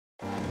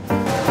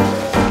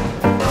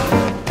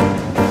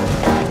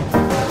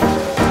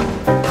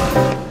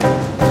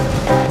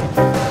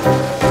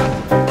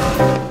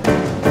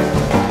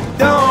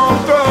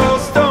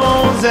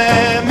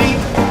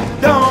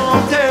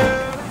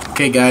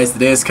Okay guys, the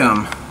day has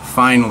come.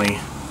 Finally,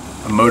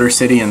 a Motor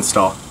City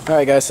install.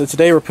 Alright guys, so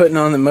today we're putting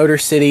on the Motor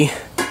City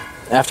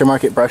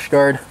aftermarket brush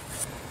guard.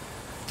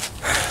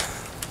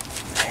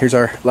 Here's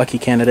our lucky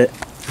candidate.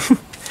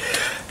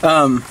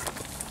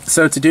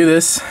 So to do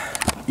this,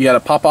 you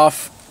gotta pop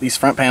off these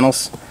front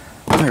panels.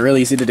 They're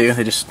really easy to do,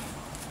 they just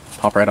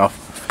pop right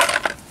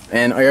off.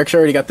 And I actually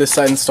already got this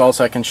side installed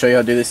so I can show you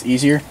how to do this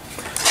easier.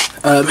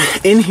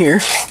 In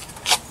here,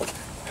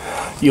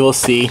 you will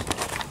see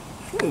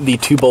the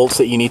two bolts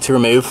that you need to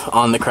remove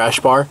on the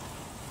crash bar,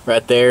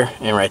 right there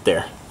and right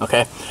there,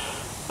 okay?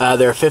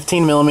 They're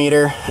 15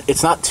 millimeter.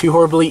 It's not too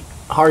horribly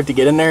hard to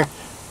get in there,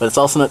 but it's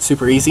also not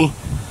super easy.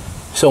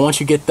 So once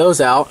you get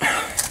those out,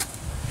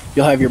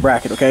 you'll have your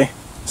bracket, okay?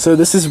 So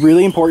this is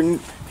really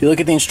important. If you look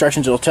at the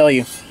instructions, it'll tell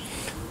you.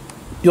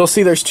 You'll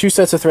see there's two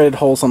sets of threaded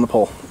holes on the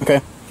pole, okay?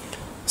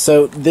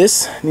 So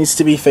this needs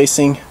to be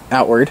facing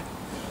outward,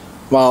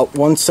 while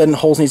one set of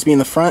holes needs to be in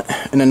the front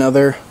and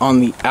another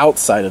on the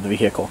outside of the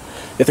vehicle.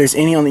 If there's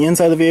any on the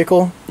inside of the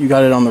vehicle, you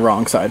got it on the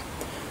wrong side.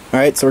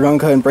 Alright, so we're going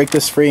to go ahead and break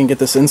this free and get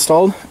this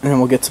installed, and then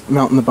we'll get to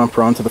mounting the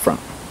bumper onto the front.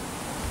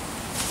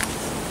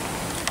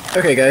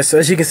 Okay guys, so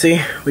as you can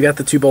see, we got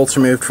the two bolts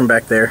removed from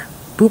back there.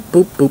 Boop,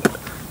 boop,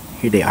 boop.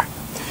 Here they are.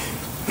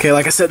 Okay,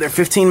 like I said, they're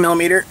 15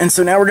 millimeter, and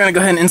so now we're going to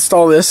go ahead and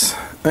install this.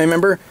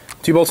 Remember,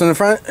 two bolts in the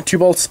front, two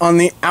bolts on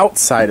the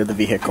outside of the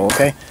vehicle,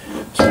 okay?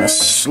 So I'm going to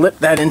slip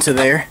that into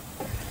there.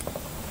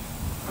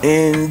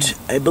 And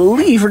I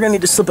believe we're going to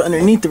need to slip it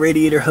underneath the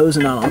radiator hose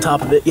and not on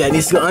top of it. Yeah, it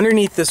needs to go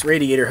underneath this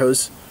radiator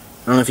hose.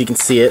 I don't know if you can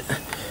see it.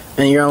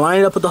 And you're going to line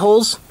it up with the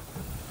holes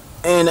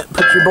and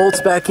put your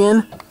bolts back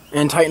in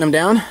and tighten them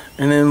down.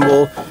 And then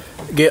we'll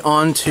get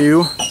on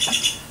to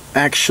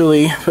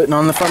actually putting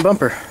on the front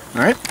bumper.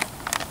 Alright,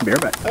 be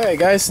right back. Alright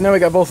guys, so now we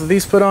got both of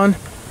these put on.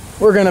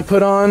 We're going to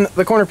put on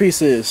the corner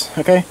pieces,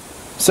 okay?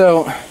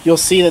 So you'll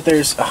see that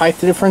there's a height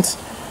difference.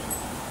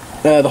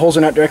 The holes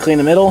are not directly in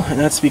the middle, and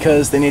that's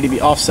because they need to be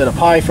offset up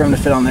high for them to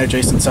fit on their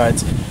adjacent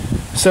sides.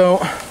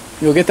 So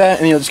you'll get that,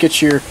 and you'll just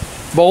get your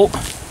bolt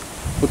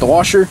with the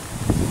washer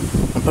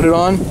and put it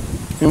on,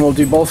 and we'll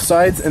do both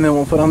sides, and then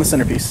we'll put on the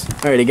centerpiece.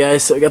 Alrighty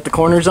guys, so we got the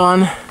corners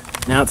on.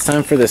 Now it's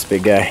time for this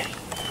big guy.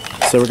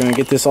 So we're going to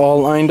get this all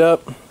lined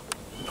up,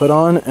 put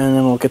on, and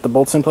then we'll get the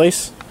bolts in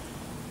place,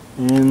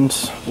 and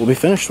we'll be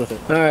finished with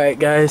it. Alright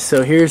guys,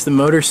 so here's the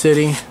Motor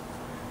City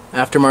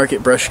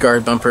aftermarket brush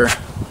guard bumper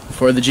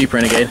for the Jeep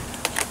Renegade.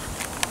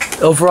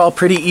 Overall,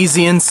 pretty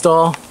easy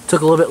install.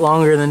 Took a little bit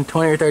longer than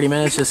 20 or 30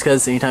 minutes just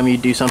because anytime you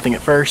do something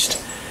at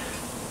first,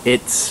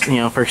 it's, you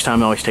know, first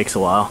time always takes a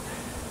while.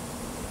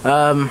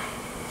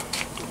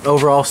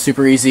 Overall,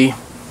 super easy.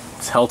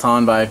 It's held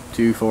on by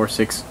 2, 4,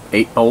 6,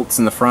 8 bolts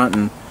in the front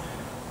and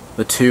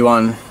the 2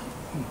 on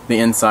the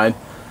inside.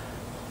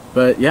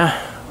 But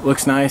yeah,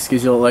 looks nice,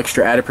 gives you a little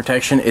extra added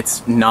protection.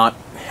 It's not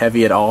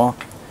heavy at all,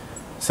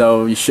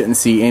 so you shouldn't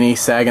see any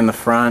sag in the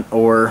front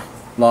or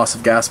loss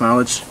of gas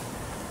mileage,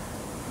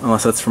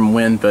 unless that's from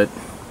wind, but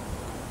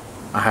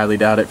I highly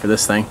doubt it for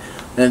this thing.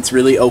 And it's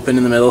really open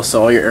in the middle,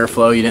 so all your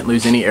airflow, you didn't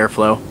lose any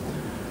airflow.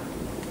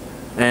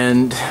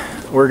 And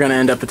we're going to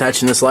end up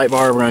attaching this light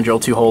bar. We're going to drill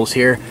 2 holes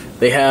here.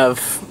 They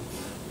have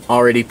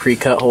already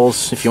pre-cut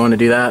holes if you want to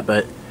do that,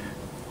 but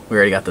we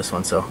already got this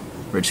one, so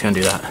we're just going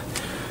to do that.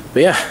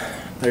 But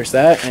yeah, there's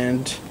that,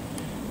 and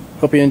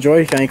hope you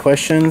enjoyed. If you have any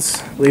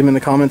questions, leave them in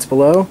the comments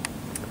below.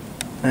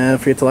 Don't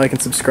forget to like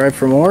and subscribe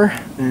for more,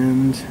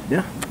 and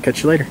yeah,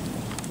 catch you later.